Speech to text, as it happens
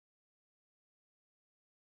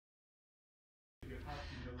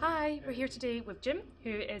Hi, we're here today with Jim, who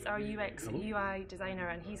is our UX Hello. UI designer,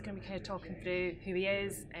 and he's going to be kind of talking through who he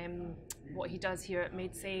is, what he does here at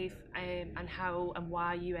MaidSafe, and how and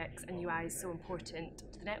why UX and UI is so important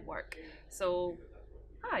to the network. So,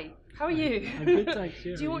 hi, how are you? I'm good, thanks.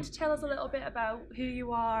 Yeah, Do you want to tell us a little bit about who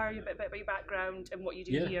you are, a bit about your background, and what you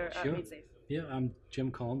do here at sure. MaidSafe? Yeah, I'm Jim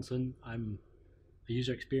Collinson. I'm a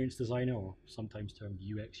user experience designer, or sometimes termed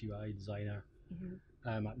UX UI designer,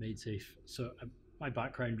 at MaidSafe. So my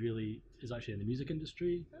background really is actually in the music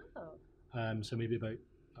industry. Oh, So maybe about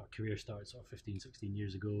our career started sort of 15, 16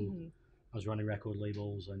 years ago. I was running record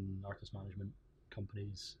labels and artist management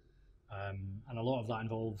companies. And a lot of that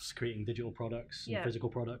involves creating digital products and yeah. physical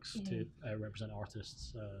products to represent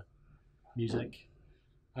artists' music.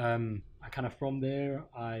 I kind of from there,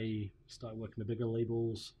 I started working with bigger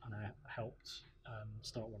labels, and I helped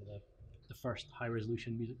start one of the first high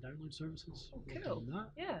resolution music download services. Oh, Working cool. on that.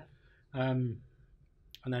 Yeah. Um,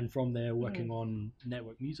 and then from there, working on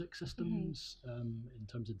network music systems in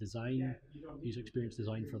terms of design, user experience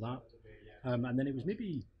design for that. And then it was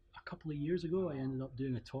maybe a couple of years ago, I ended up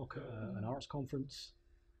doing a talk at an arts conference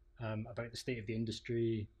about the state of the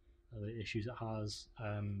industry, the issues it has,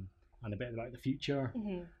 and a bit about the future.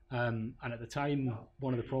 And at the time,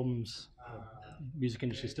 one of the problems the music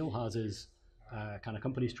industry still has is kind of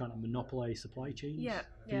companies trying to monopolize supply chains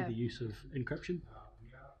through the use of encryption.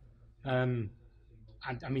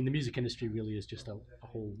 And I mean, the music industry really is just a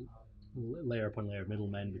whole layer upon layer of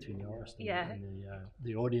middlemen between the artist and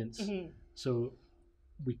the audience. So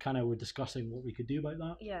we kind of were discussing what we could do about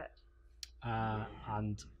that.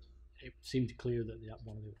 And it seemed clear that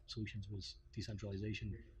one of the solutions was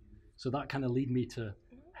decentralization. So that kind of led me to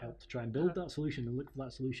help to try and build that solution and look for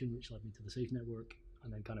that solution, which led me to the Safe network,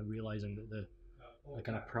 and then kind of realizing that the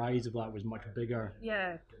kind of prize of that was much bigger.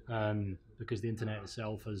 Because the internet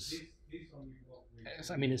itself has,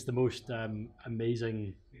 I mean, it's the most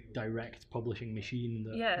amazing direct publishing machine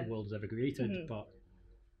that the world has ever created, but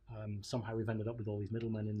somehow we've ended up with all these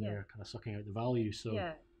middlemen in there kind of sucking out the value. So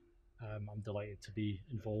I'm delighted to be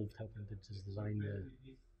involved helping to design the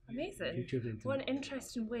Amazing. future of the internet. What an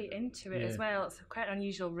interesting way into it as well. It's quite an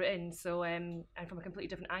unusual route so and from a completely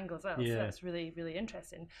different angle as well. So that's really, really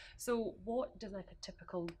interesting. So what does like a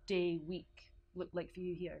typical day, week look like for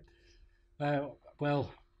you here?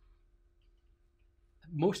 Well,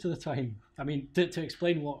 most of the time, I mean, to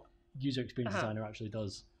explain what user experience designer actually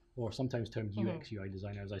does, or sometimes termed UX UI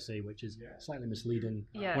designer, as I say, which is slightly misleading.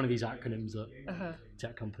 One of these acronyms that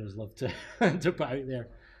tech companies love to to put out there.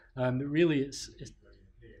 But really, it's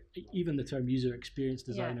even the term user experience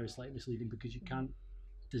designer is slightly misleading because you can't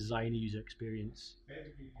design a user experience.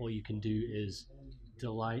 All you can do is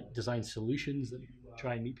design solutions that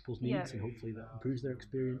try and meet people's needs and hopefully that improves their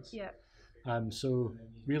experience. So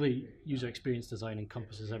really, user experience design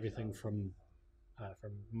encompasses everything from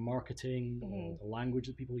marketing, or the language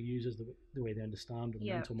that people use, as the way they understand, or the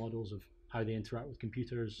mental models of how they interact with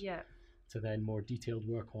computers, to then more detailed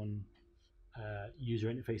work on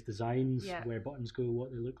user interface designs, where buttons go,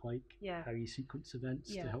 what they look like, how you sequence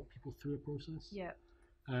events to help people through a process.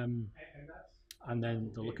 And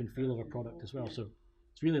then the look and feel of a product as well. So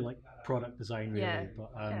it's really like product design, really.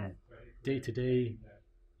 But day to day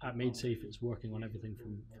at MaidSafe, it's working on everything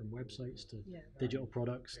from websites to digital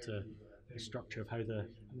products to the structure of how the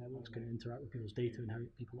networks can interact with people's data and how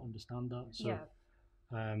people understand that. So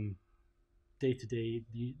day to day,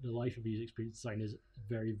 the life of user experience design is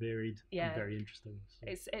very varied and very interesting.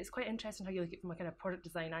 So. It's quite interesting how you look at it from a kind of product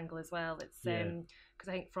design angle as well. It's because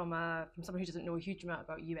I think from someone who doesn't know a huge amount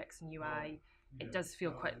about UX and UI, it does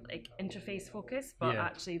feel quite like interface focused, but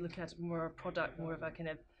actually looking at more product, more of a kind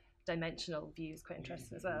of dimensional view is quite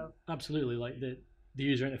interesting as well. Absolutely, like the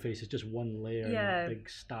user interface is just one layer in that big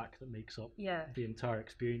stack that makes up the entire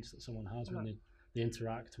experience that someone has when they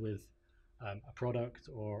interact with a product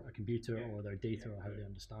or a computer or their data or how they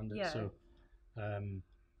understand it. So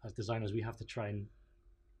as designers, we have to try and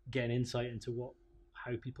get an insight into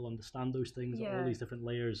how people understand those things at all these different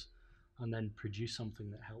layers, and then produce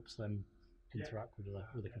something that helps them interact with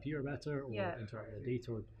the computer better, or interact with the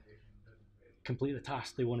data, or complete the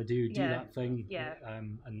task they want to do that thing,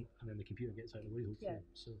 and then the computer gets out of the way, hopefully.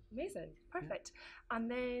 So amazing, perfect. And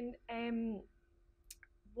then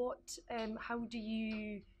how do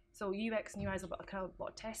you, so UX and UI is a lot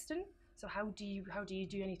of testing, so how do you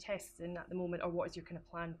do any testing at the moment, or what is your kind of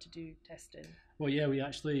plan to do testing? Well, we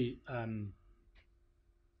actually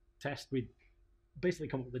we basically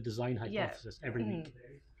come up with a design hypothesis every week.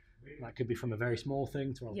 That could be from a very small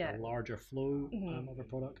thing to a larger flow of a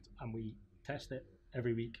product, and we test it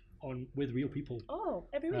every week with real people. Oh,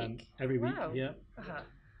 every week? Every week, wow.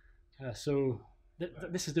 So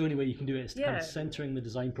this is the only way you can do it. It's kind of centering the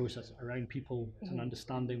design process around people and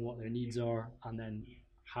understanding what their needs are, and then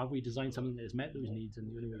have we designed something that has met those needs. And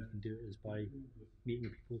the only way you can do it is by meeting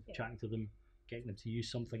with people, chatting to them, getting them to use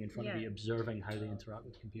something in front of you, observing how they interact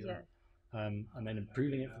with the computer, and then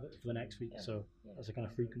improving it for the next week. So that's the kind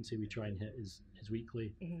of frequency we try and hit is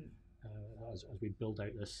weekly. As we build out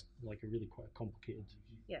this like a really quite complicated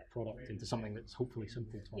product into something that's hopefully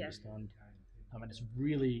simple to understand. And it's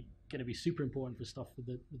really going to be super important for stuff with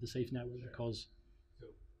the Safe network, because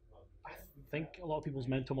I think a lot of people's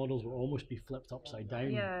mental models will almost be flipped upside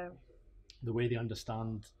down. The way they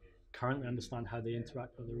currently understand how they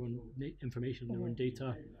interact with their own information, their own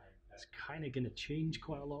data, it's kind of going to change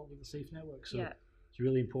quite a lot with the Safe network. So it's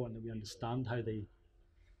really important that we understand how they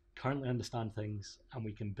currently understand things, and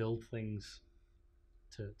we can build things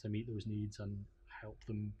to meet those needs and help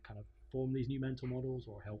them kind of form these new mental models,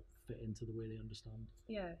 or help fit into the way they understand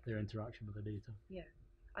their interaction with the data.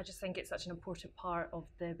 I just think it's such an important part of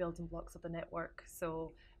the building blocks of the network.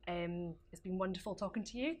 So it's been wonderful talking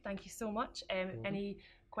to you. Thank you so much. Any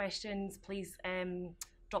questions, please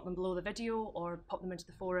drop them below the video or pop them into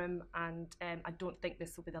the forum. And I don't think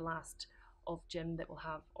this will be the last of Jim that we'll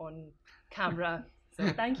have on camera. So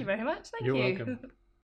thank you very much. Thank you. You're welcome.